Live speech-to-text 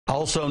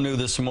Also new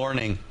this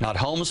morning, not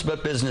homes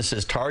but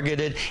businesses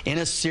targeted in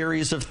a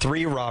series of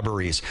 3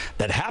 robberies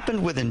that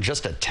happened within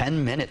just a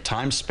 10-minute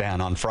time span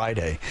on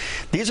Friday.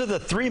 These are the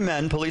 3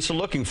 men police are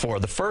looking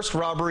for. The first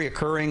robbery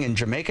occurring in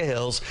Jamaica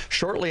Hills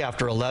shortly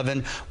after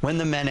 11 when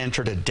the men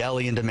entered a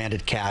deli and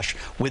demanded cash.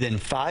 Within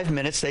 5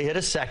 minutes, they hit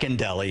a second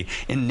deli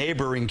in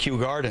neighboring Kew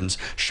Gardens,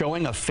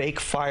 showing a fake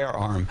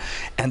firearm.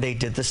 And they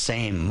did the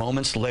same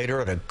moments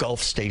later at a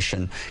Gulf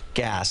station,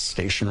 gas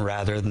station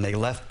rather, than they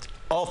left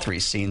all 3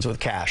 scenes with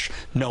cash.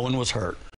 No one was hurt.